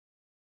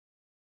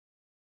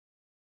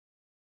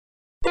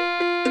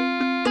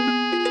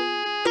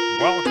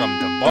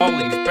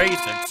Baldi's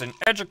Basics in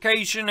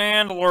Education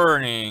and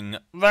Learning.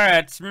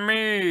 That's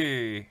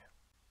me.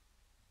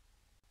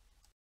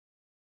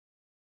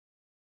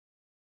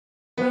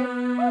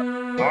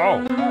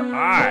 Oh,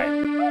 hi.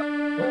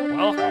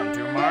 Welcome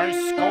to my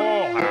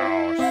schoolhouse.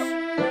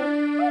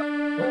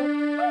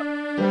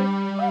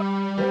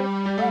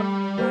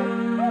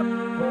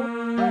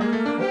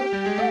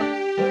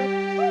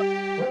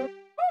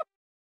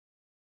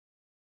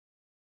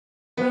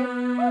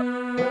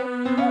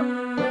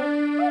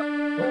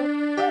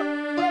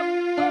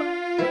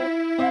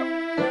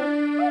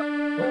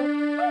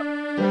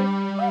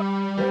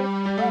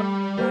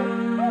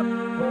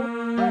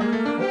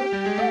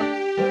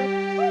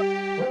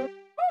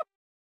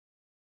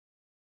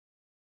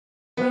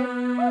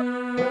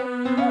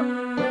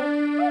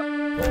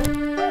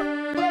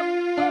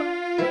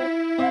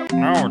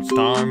 Now it's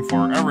time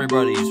for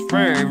everybody's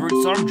favorite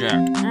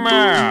subject,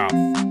 math.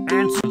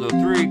 Answer the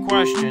 3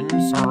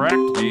 questions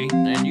correctly,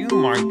 and you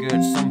might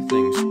get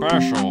something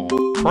special.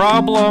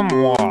 Problem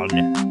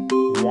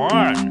 1.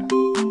 1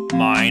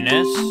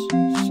 minus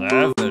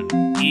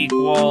 7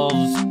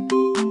 equals...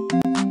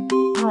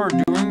 You're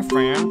doing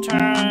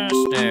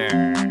fantastic.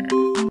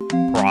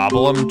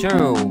 Problem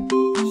 2.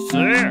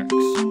 6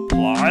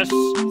 plus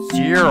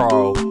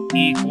 0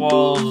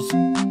 equals...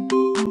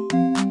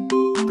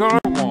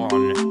 Good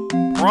one.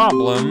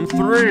 Problem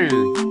 3.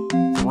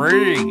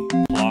 3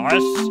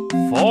 plus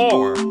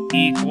 4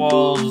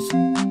 equals...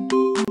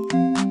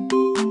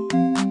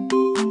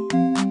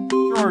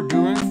 You're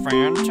doing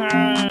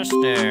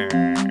fantastic.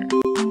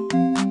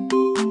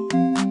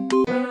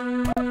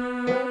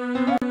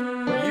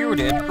 You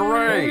did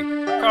great.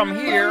 Come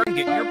here and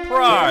get your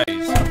prize.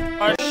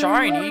 A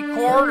shiny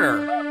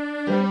quarter.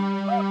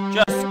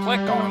 Just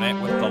click on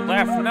it with the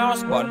left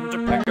mouse button to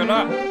pick it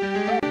up.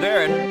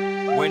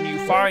 Then, when you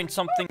find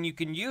something you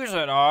can use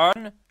it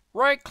on,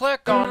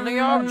 right-click on the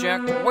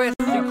object with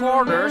the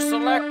quarter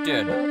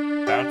selected.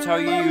 That's how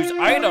you use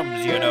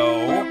items, you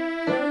know.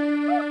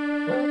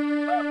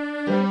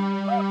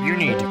 You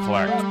need to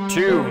collect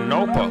 2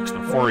 notebooks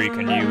before you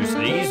can use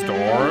these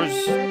doors.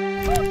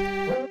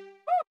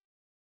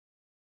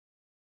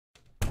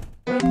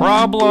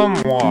 Problem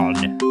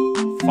 1.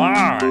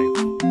 5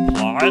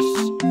 plus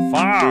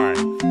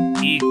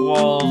 5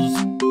 equals...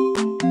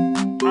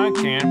 I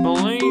can't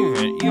believe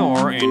it,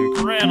 you're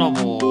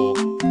incredible.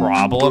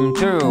 Problem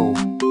 2.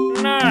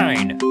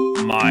 9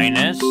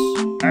 minus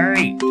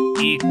 8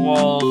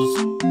 equals...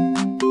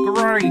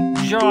 Great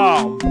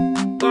job!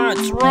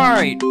 That's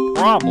right!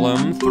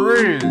 Problem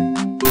 3.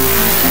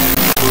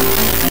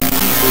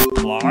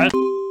 Plus...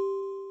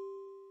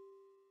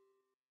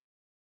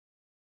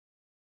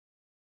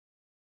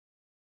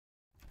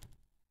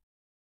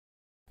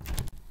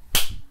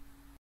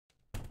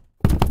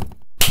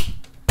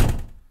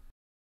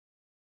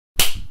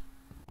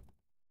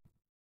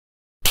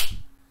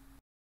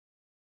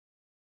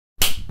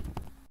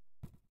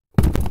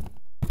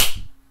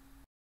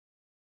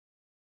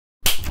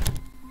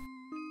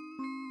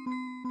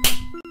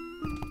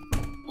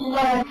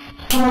 Let's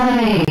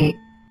play.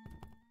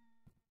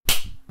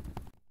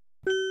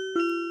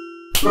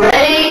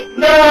 Ready,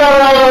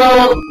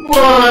 go!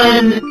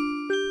 1,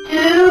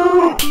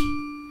 2,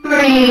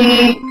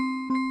 3,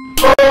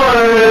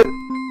 4.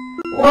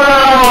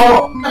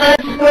 Wow,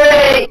 that's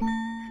great.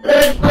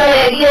 Let's play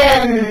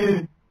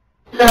again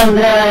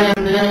sometime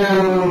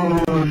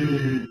soon.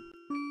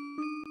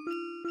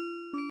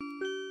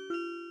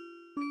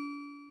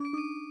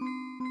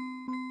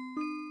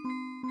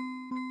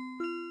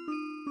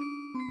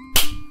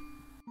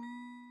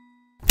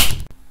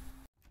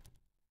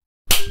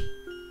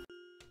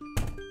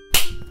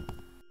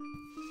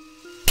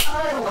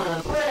 I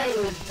wanna play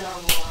with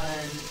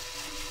someone.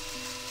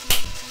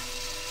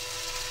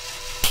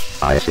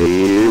 I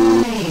see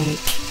you,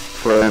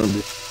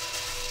 friend.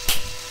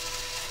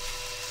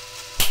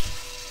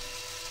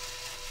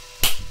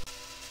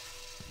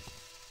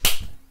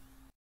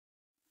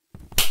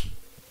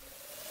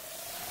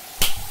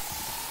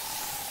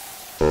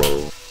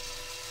 Oh,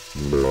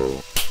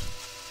 no.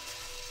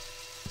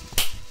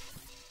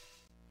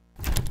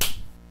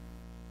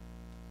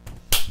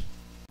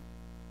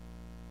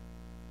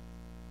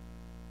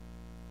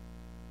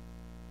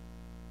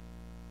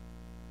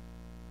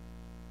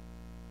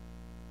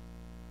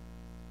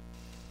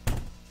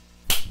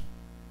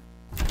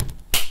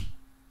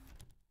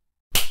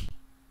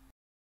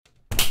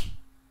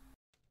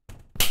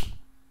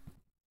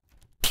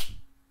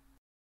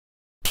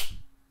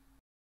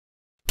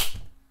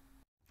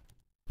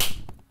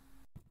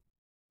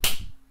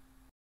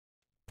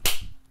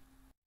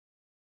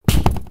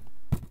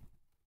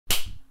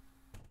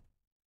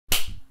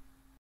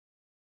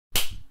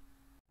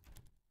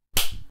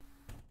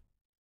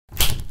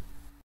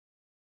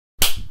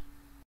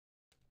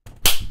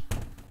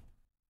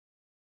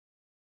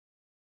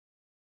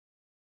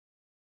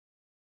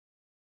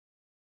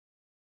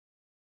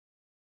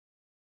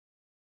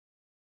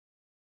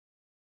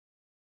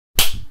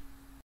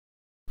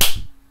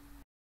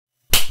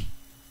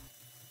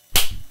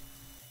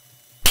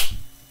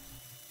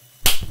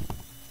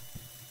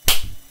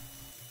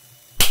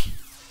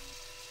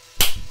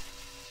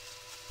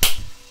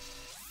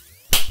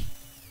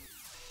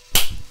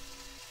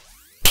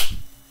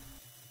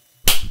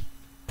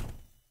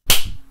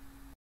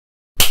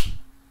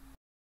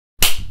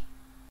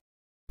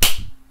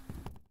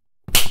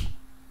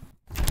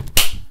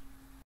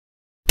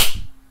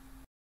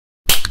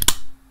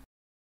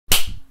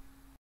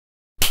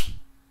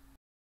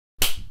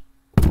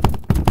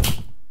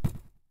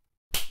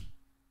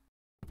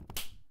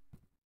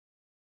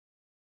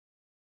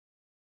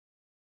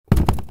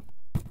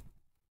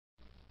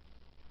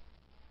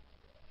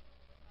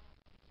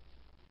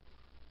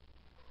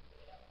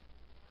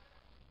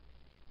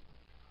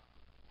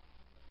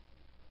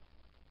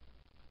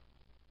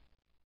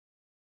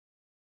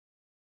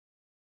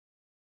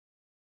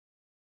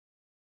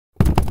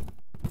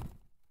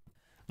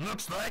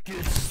 Looks like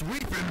it's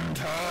sweeping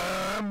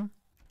time.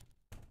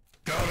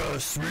 Gotta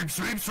sweep,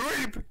 sweep,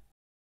 sweep.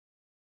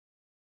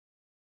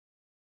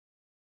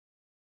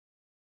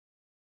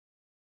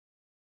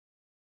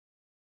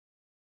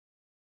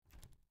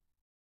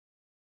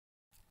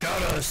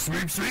 Gotta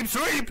sweep, sweep,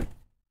 sweep.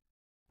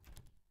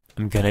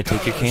 I'm gonna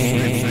take your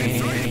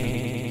cane.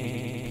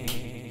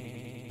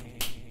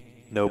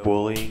 No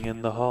bullying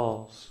in the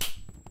halls.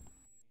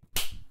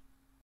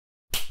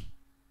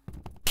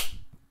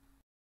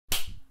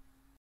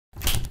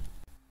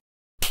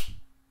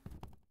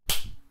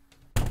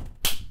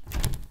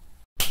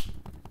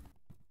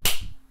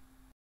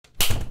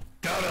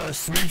 Gotta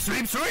sweep,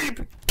 sweep, sweep.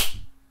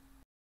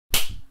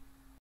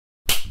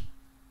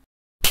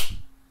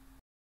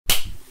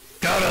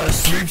 Gotta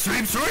sweep,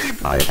 sweep,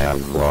 sweep. I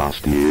have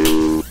lost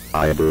you.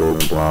 I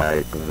don't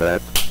like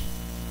that.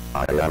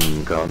 I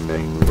am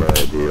coming,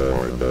 ready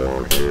or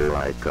door, here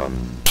I come.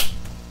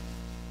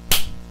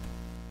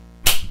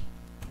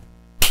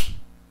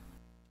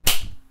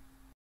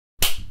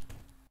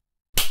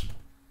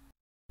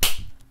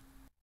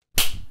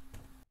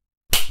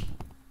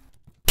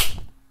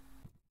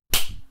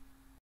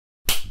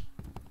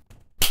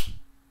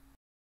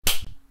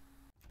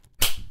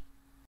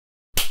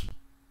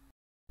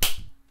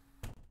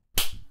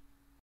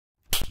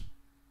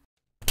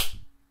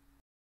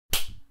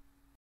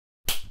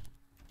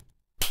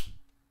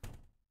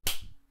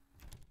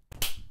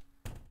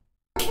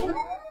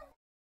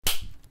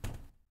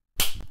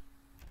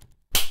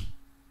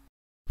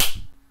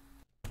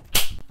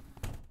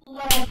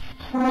 Let's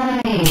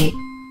play.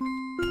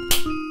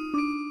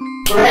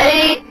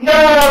 Ready,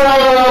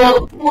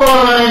 go!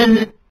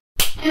 1,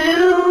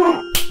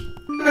 2,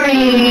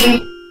 3,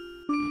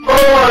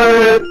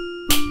 4.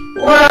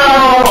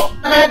 Wow,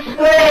 that's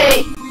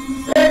great!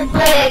 Let's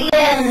play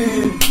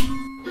again!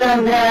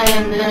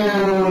 Sometime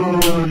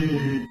soon.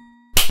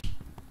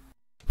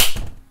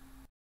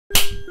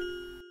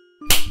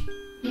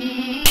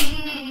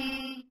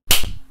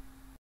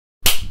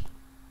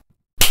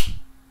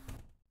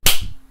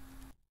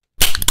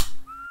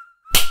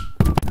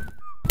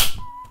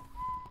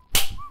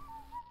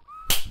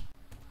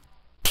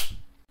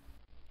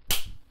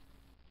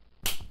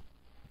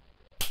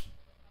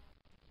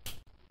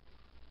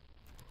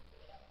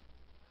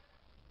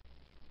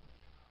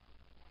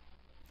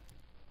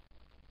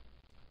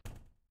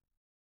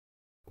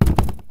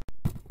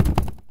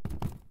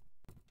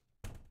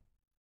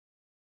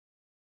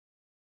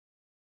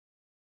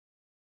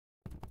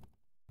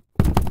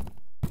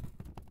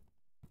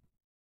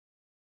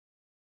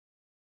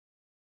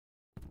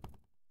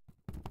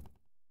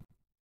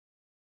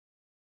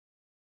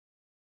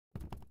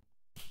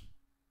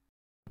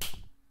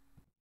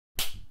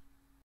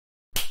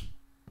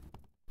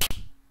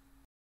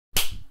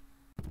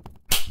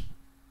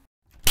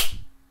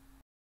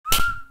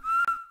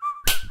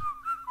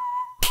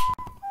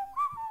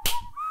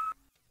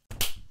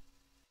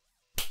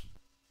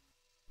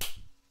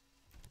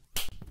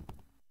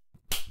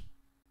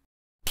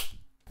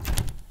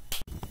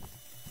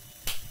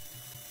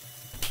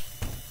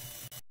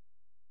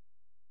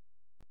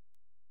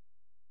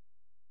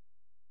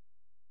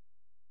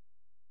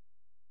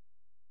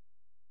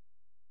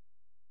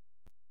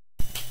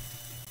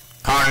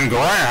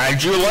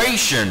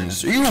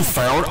 Congratulations! You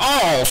found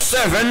all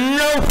 7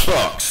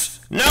 notebooks!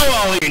 Now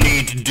all you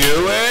need to do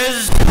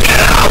is... get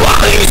out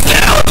while you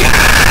still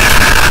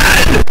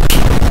can!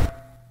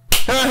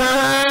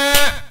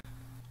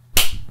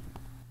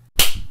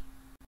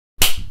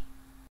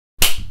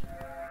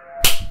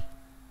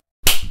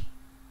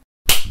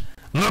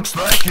 Looks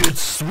like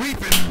it's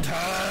sweeping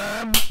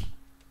time.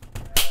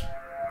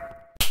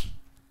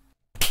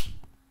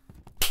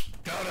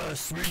 Gotta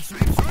sweep,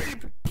 sweep,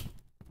 sweep.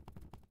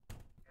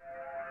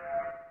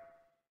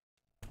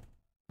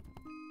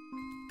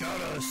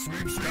 Gotta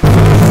sweep, sweep,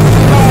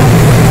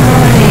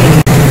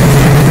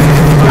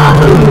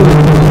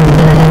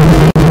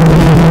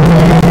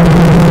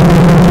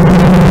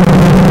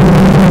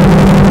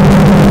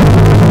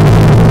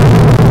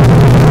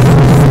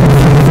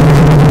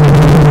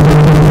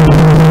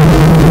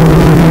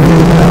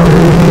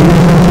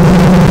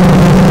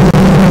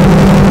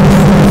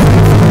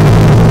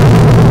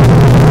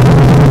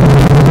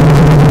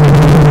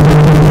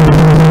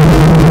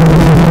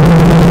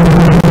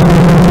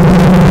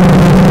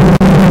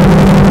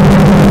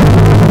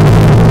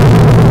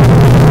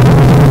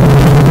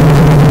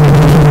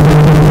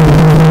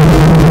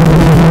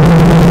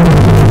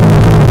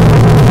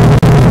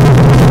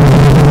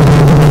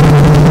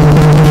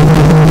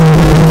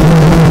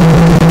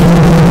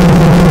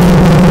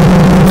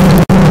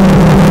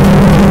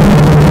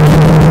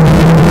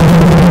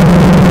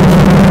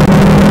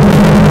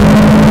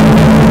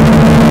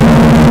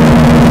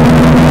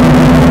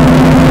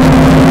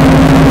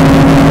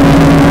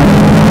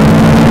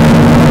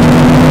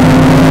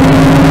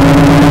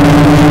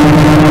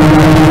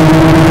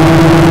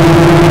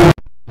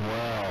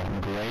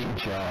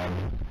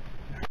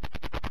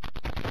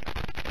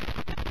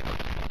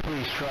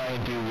 Please try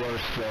and do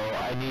worse though.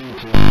 I need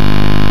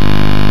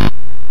to.